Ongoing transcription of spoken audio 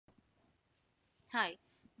Hi,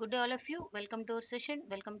 good day all of you. Welcome to our session.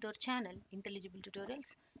 Welcome to our channel, Intelligible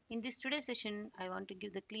Tutorials. In this today's session, I want to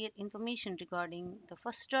give the clear information regarding the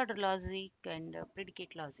first order logic and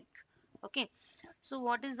predicate logic. Okay, so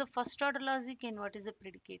what is the first order logic and what is the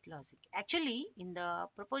predicate logic? Actually, in the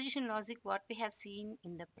proposition logic, what we have seen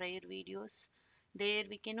in the prior videos, there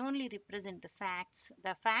we can only represent the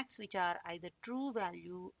facts which are either true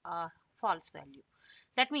value or false value.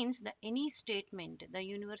 That means that any statement, the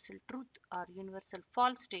universal truth or universal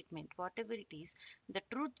false statement, whatever it is, the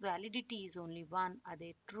truth validity is only one,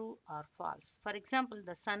 either true or false. For example,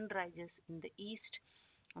 the sun rises in the east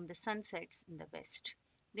and the sun sets in the west.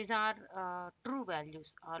 These are true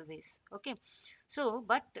values always. Okay. So,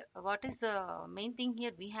 but what is the main thing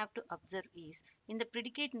here we have to observe is in the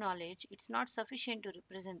predicate knowledge, it's not sufficient to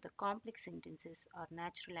represent the complex sentences or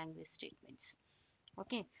natural language statements.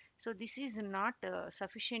 Okay, so this is not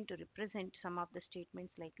sufficient to represent some of the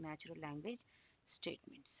statements like natural language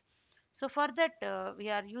statements. So for that we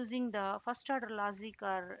are using the first order logic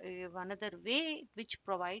or another way which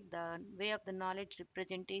provide the way of the knowledge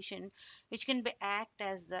representation which can be act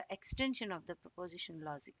as the extension of the proposition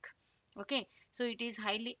logic. Okay, so it is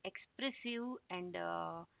highly expressive and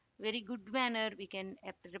very good manner we can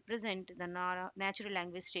represent the natural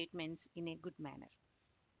language statements in a good manner.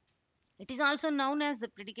 It is also known as the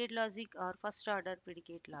predicate logic or first order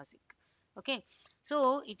predicate logic. Okay,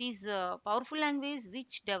 so it is a powerful language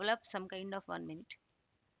which develops some kind of 1 minute.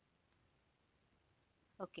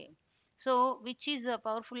 Okay, so which is a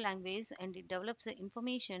powerful language and it develops the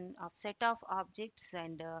information of set of objects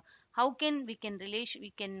and how can we can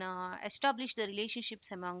establish the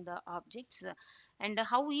relationships among the objects and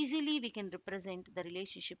how easily we can represent the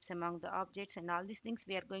relationships among the objects, and all these things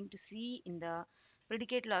we are going to see in the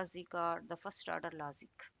predicate logic or the first order logic.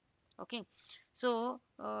 Okay, so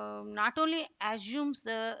not only assumes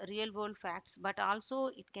the real world facts but also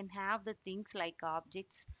it can have the things like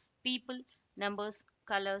objects, people, numbers,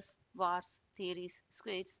 colors, wars, theories,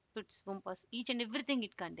 squares, puts, wumpus, each and everything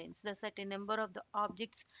it contains the certain number of the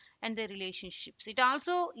objects and their relationships. It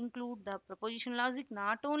also include the proposition logic.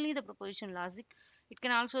 Not only the proposition logic, it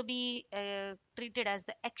can also be treated as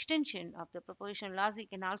the extension of the proposition logic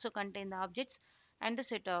and also contain the objects and the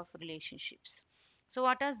set of relationships. So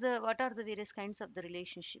what are the various kinds of the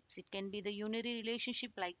relationships? It can be the unary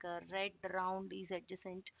relationship like a red round is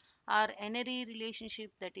adjacent, or n-ary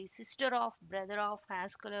relationship, that is sister of, brother of,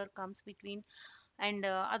 has color comes between, and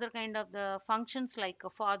other kind of the functions like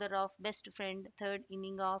a father of, best friend, third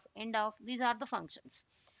inning of, end of. These are the functions.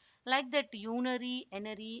 Like that, unary,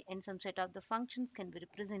 n-ary, and some set of the functions can be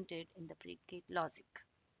represented in the predicate logic.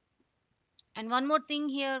 And one more thing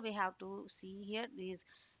here we have to see here is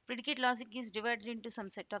predicate logic is divided into some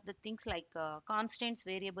set of the things like constants,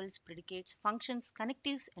 variables, predicates, functions,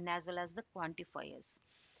 connectives, and as well as the quantifiers.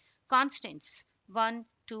 Constants: 1,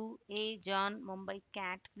 2, A, John, Mumbai,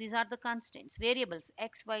 cat. These are the constants. Variables: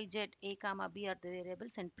 X, Y, Z, A, comma, B are the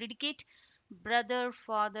variables. And predicate: brother,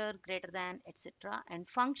 father, greater than, etc. And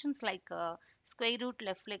functions like square root,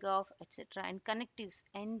 left leg of, etc. And connectives: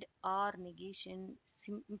 and, or, negation,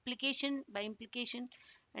 implication, by implication,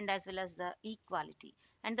 and as well as the equality.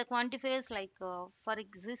 And the quantifiers like for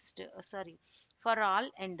all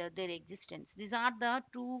and their existence. These are the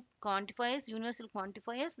two quantifiers, universal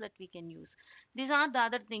quantifiers that we can use. These are the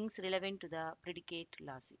other things relevant to the predicate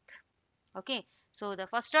logic. Okay, so the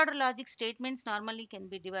first order logic statements normally can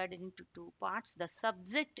be divided into two parts: the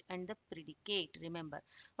subject and the predicate. Remember,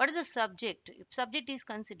 what is the subject? If subject is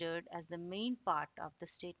considered as the main part of the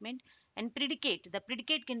statement, and predicate, the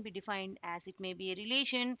predicate can be defined as it may be a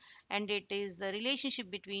relation and it is the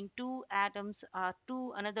relationship between two atoms or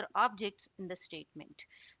two another objects in the statement.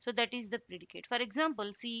 So that is the predicate. For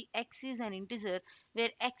example, see, x is an integer where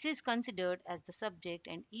x is considered as the subject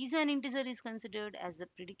and is an integer is considered as the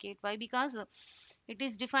predicate. Why? Because it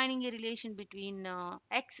is defining a relation between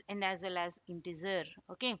x and as well as integer.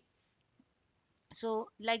 Okay, so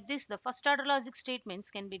like this, the first order logic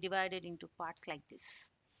statements can be divided into parts like this.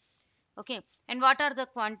 Okay, and what are the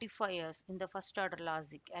quantifiers in the first order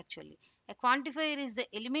logic? Actually, a quantifier is the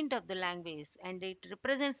element of the language and it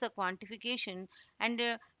represents the quantification, and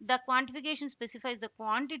the quantification specifies the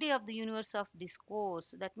quantity of the universe of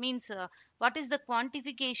discourse. That means what is the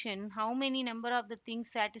quantification, how many number of the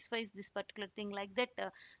things satisfies this particular thing, like that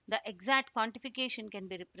the exact quantification can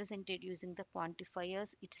be represented using the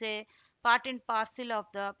quantifiers. It's a part and parcel of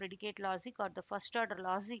the predicate logic or the first order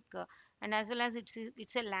logic, and as well as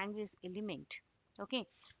it's a language element. Okay,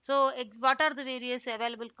 so what are the various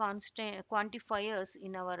available constant quantifiers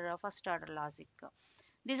in our first order logic?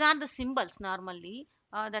 These are the symbols normally.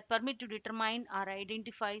 that permit to determine or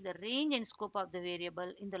identify the range and scope of the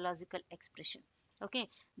variable in the logical expression. Okay,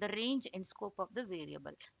 the range and scope of the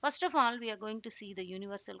variable. First of all, we are going to see the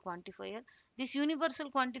universal quantifier. This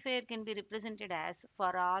universal quantifier can be represented as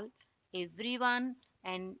for all, everyone,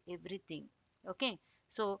 and everything. Okay,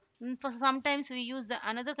 so for sometimes we use the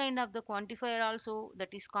another kind of the quantifier also,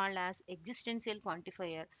 that is called as existential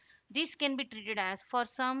quantifier. This can be treated as for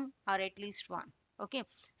some or at least one. Okay,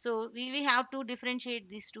 so we have to differentiate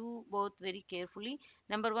these two both very carefully.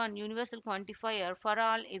 Number one, universal quantifier for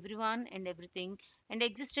all, everyone, and everything, and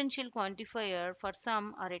existential quantifier for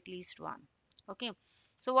some or at least one. Okay,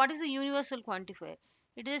 so what is a universal quantifier?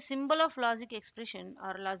 It is a symbol of logic expression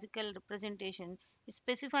or logical representation. It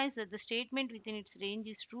specifies that the statement within its range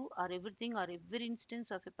is true or everything or every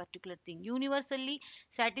instance of a particular thing, universally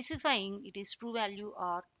satisfying it is true value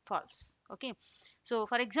or false. Okay, so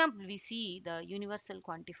for example, we see the universal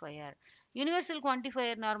quantifier. Universal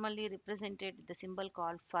quantifier normally represented the symbol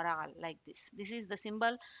called for all, like this. This is the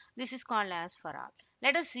symbol. This is called as for all.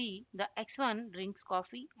 Let us see the x1 drinks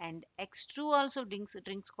coffee and x2 also drinks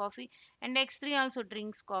coffee and x3 also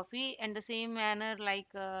drinks coffee, and the same manner like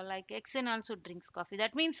xn also drinks coffee.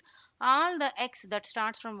 That means all the x that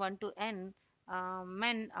starts from 1 to n,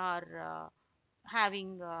 men are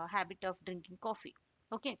having a habit of drinking coffee.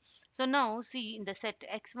 Okay, so now see in the set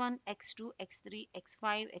x1, x2, x3,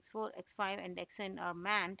 x5, x4, x5, and xn are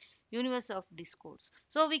man universe of discourse.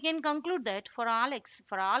 So we can conclude that for all x,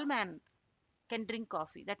 for all man can drink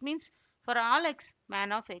coffee. That means for all x,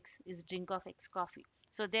 man of x is drink of x coffee.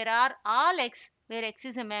 So there are all x where x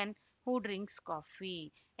is a man who drinks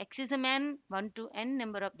coffee. X is a man, 1 to n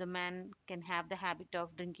number of the man can have the habit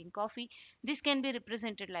of drinking coffee. This can be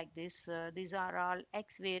represented like this. These are all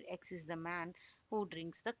x where x is the man who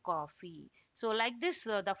drinks the coffee. So like this,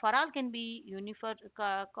 the for all can be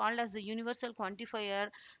called as the universal quantifier.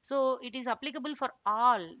 So it is applicable for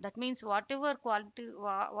all. That means whatever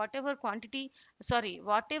quantity, sorry,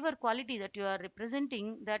 whatever quality that you are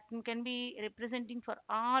representing, that can be representing for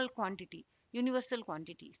all quantity, universal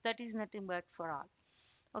quantities. That is nothing but for all.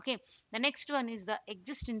 Okay, the next one is the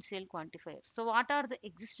existential quantifiers. So what are the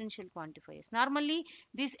existential quantifiers? Normally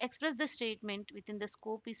these express the statement within the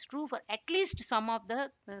scope is true for at least some of the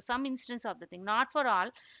some instance of the thing, not for all.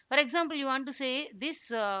 For example, you want to say this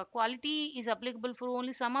quality is applicable for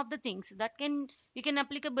only some of the things, that can you can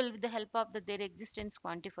applicable with the help of their existence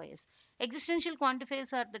quantifiers. Existential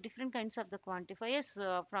quantifiers are the different kinds of the quantifiers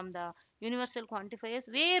from the universal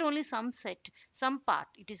quantifiers, where only some set, some part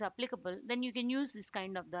it is applicable, then you can use this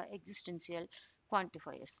kind of the existential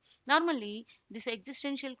quantifiers. Normally this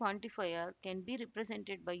existential quantifier can be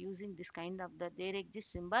represented by using this kind of the there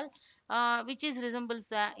exists symbol, which is resembles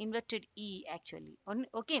the inverted e actually.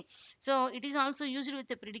 Okay, so it is also used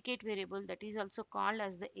with a predicate variable, that is also called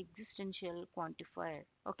as the existential quantifier.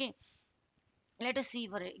 Okay, let us see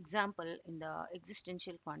for example in the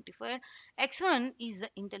existential quantifier. X1 is the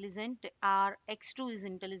intelligent, or x2 is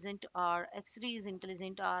intelligent, or x3 is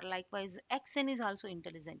intelligent, or likewise xn is also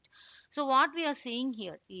intelligent. So what we are saying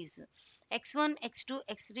here is x1, x2,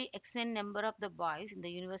 x3, xn number of the boys in the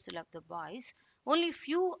universal of the boys, only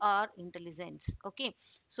few are intelligent. Okay,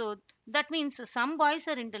 so that means some boys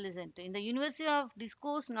are intelligent in the university of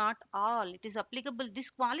discourse, not all. It is applicable, this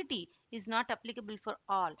quality is not applicable for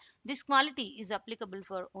all. This quality is applicable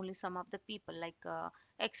for only some of the people, like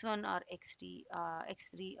x1 or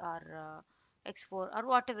x3 or x4 or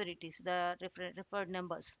whatever it is, the referred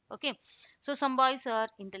numbers. Okay, so some boys are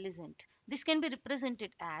intelligent. This can be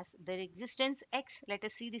represented as their existence x. Let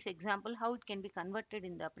us see this example how it can be converted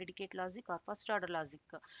in the predicate logic or first order logic.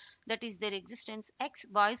 That is their existence x,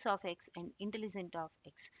 boys of x, and intelligent of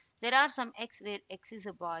x. There are some x where x is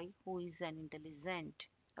a boy who is an intelligent.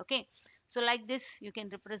 Okay, so like this you can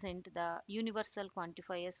represent the universal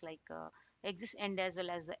quantifiers like exist and as well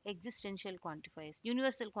as the existential quantifiers.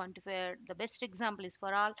 Universal quantifier, the best example is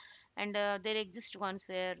for all, and there exist ones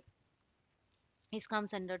where it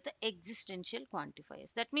comes under the existential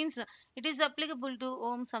quantifiers. That means it is applicable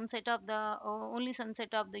to some set of the only some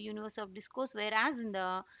set of the universe of discourse, whereas in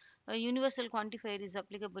the universal quantifier is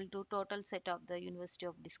applicable to total set of the university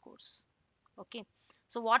of discourse. Okay,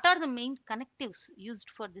 so what are the main connectives used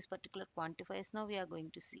for this particular quantifiers? Now we are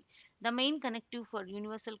going to see the main connective for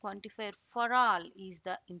universal quantifier for all is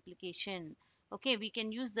the implication. Okay, we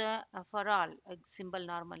can use the for all symbol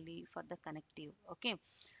normally for the connective. Okay,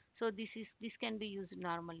 so this can be used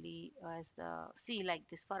normally as the see like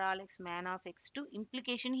this for all x, man of x to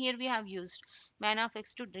implication. Here we have used man of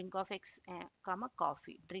x to drink of x comma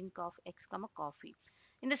coffee, drink of x comma coffee.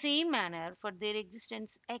 In the same manner, for their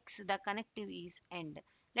existence x, the connective is end.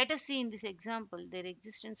 Let us see in this example their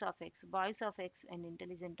existence of x, boys of x and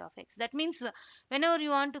intelligent of x. That means whenever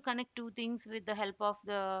you want to connect two things with the help of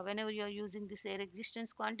the, whenever you are using this their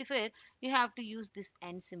existence quantifier, you have to use this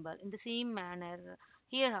and symbol. In the same manner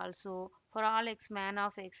here also, for all x, man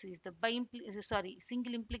of x is the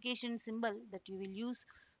single implication symbol that you will use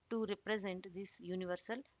to represent this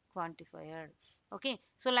universal quantifier. Okay,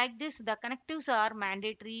 so like this the connectives are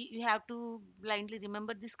mandatory. You have to blindly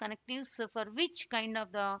remember these connectives. So for which kind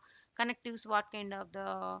of the connectives, what kind of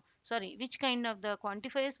the, sorry, which kind of the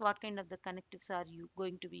quantifiers, what kind of the connectives are you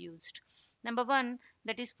going to be used. Number one,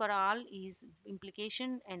 that is for all is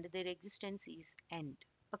implication and their existence is end.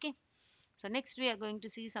 Okay, so next we are going to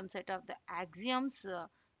see some set of the axioms.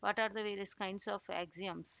 What are the various kinds of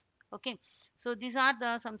axioms? Okay, so these are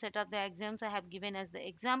the some set of the axioms I have given as the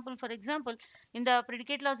example. For example, in the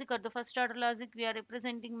predicate logic or the first order logic, we are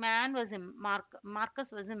representing man was a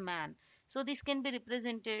Marcus was a man. So this can be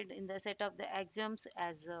represented in the set of the axioms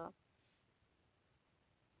as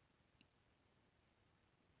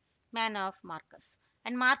man of Marcus.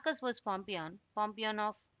 And Marcus was Pompeian, Pompeian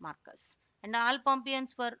of Marcus. And all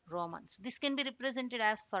Pompeians were Romans. This can be represented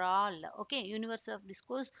as for all. Okay, universe of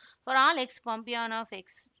discourse. For all x, Pompeian of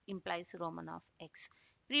x implies Roman of x.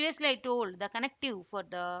 Previously, I told the connective for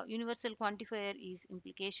the universal quantifier is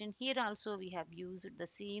implication. Here also, we have used the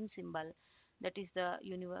same symbol, that is the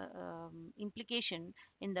implication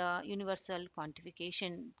in the universal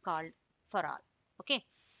quantification called for all. Okay,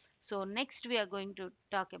 so next we are going to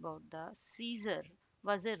talk about the Caesar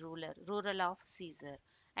was a ruler of Caesar.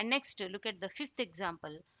 And next look at the fifth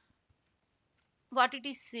example. What it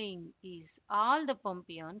is saying is all the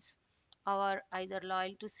Pompeians are either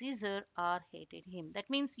loyal to Caesar or hated him. That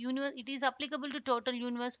means universe, it is applicable to total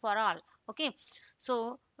universe for all. Okay,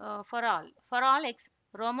 so for all x,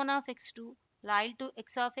 Roman of x2 loyal to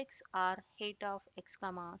x of x or hate of x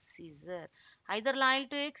comma Caesar. Either loyal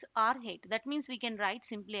to x or hate. That means we can write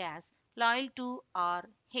simply as loyal to or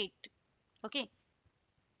hate. Okay,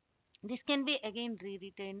 this can be again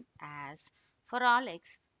rewritten as for all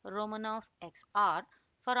x Roman of x or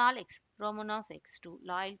for all x Roman of x2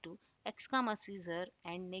 loyal to x comma Caesar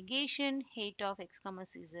and negation hate of x comma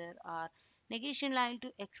Caesar or negation loyal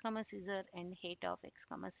to x comma Caesar and hate of x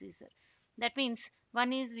comma Caesar. That means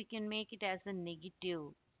one is we can make it as the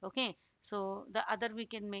negative. Okay, so the other we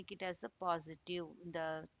can make it as the positive in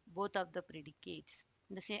the both of the predicates.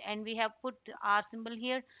 The same, and we have put R symbol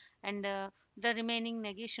here, and the remaining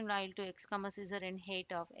negation loyal to x comma Caesar and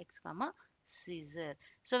hate of x comma Caesar.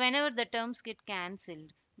 So whenever the terms get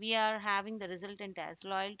cancelled, we are having the resultant as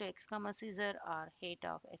loyal to x comma Caesar or hate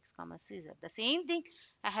of x comma Caesar. The same thing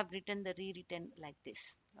I have written the rewritten like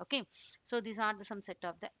this. Okay, so these are the some set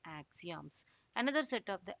of the axioms. Another set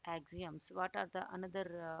of the axioms. What are the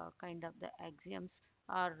another kind of the axioms?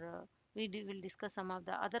 Or will discuss some of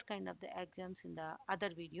the other kind of the axioms in the other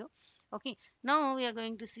video. Okay, now we are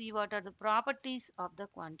going to see what are the properties of the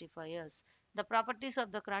quantifiers. The properties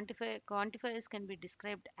of the quantifiers can be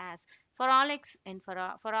described as for all x and for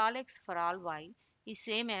all x for all y is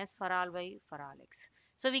same as for all y for all x.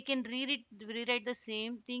 So we can rewrite the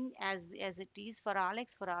same thing as it is for all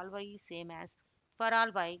x for all y is same as for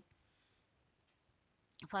all y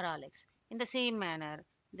for all x. In the same manner,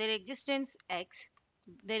 their existence x,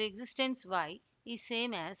 their existence y is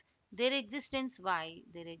same as their existence y,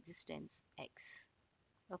 their existence x.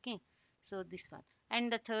 Okay, so this one.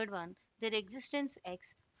 And the third one, their existence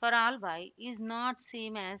x for all y is not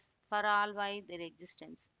same as for all y their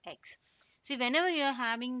existence x. See, whenever you are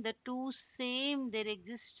having the two same their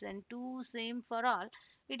exists and two same for all,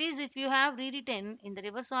 it is if you have rewritten in the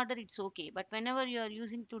reverse order it's okay, but whenever you are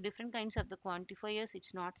using two different kinds of the quantifiers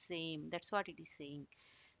it's not same. That's what it is saying.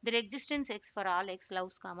 Their existence x for all x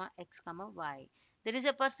loves comma x comma y. There is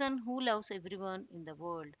a person who loves everyone in the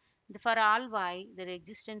world. For all y, their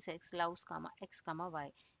existence x loves comma x comma y.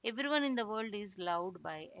 Everyone in the world is loved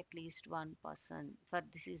by at least one person. For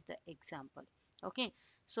this is the example. Okay.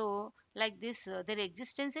 So like this, their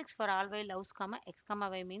existence x for all y loves comma x comma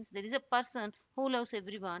y means there is a person who loves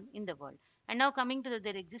everyone in the world. And now coming to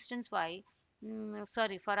their existence y,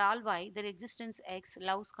 sorry, for all y, their existence x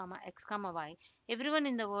loves comma x comma y. Everyone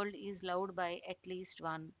in the world is loved by at least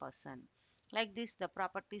one person. Like this, the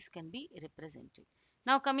properties can be represented.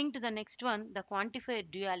 Now coming to the next one, the quantifier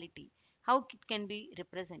duality. How it can be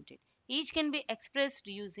represented. Each can be expressed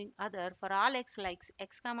using other. For all x likes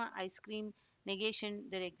x comma ice cream, negation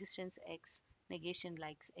their existence x, negation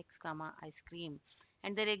likes x comma ice cream.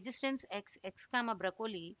 And their existence x, x comma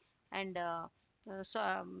broccoli, and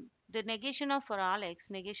the negation of for all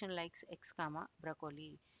x, negation likes x comma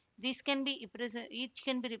broccoli. This can be each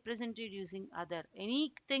can be represented using other.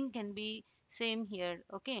 Anything can be same here.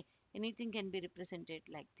 Okay, anything can be represented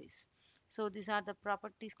like this. So these are the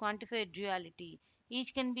properties. Quantifier duality,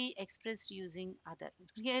 each can be expressed using other.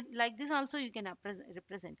 Here like this also you can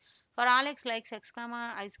represent. For all x likes x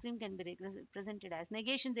comma ice cream can be represented as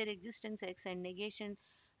negation their existence x and negation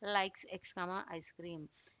likes x comma ice cream.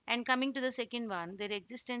 And coming to the second one, their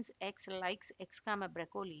existence x likes x comma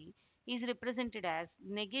broccoli is represented as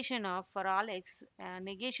negation of for all x,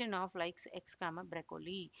 negation of likes x comma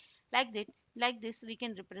broccoli. Like that, like this we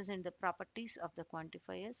can represent the properties of the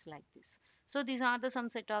quantifiers like this. So these are the some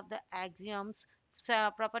set of the axioms,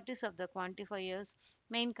 properties of the quantifiers,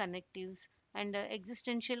 main connectives, and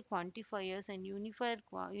existential quantifiers and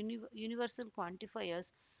universal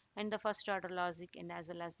quantifiers, and the first order logic and as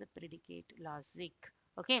well as the predicate logic.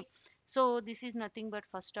 Okay, so this is nothing but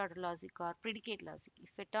first order logic or predicate logic. If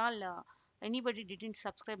at all anybody didn't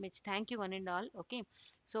subscribe much, thank you one and all. Okay,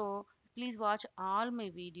 so please watch all my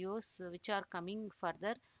videos which are coming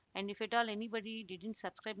further. And if at all anybody didn't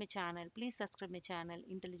subscribe my channel, please subscribe my channel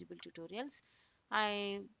Intelligible Tutorials.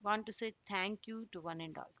 I want to say thank you to one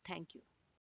and all. Thank you.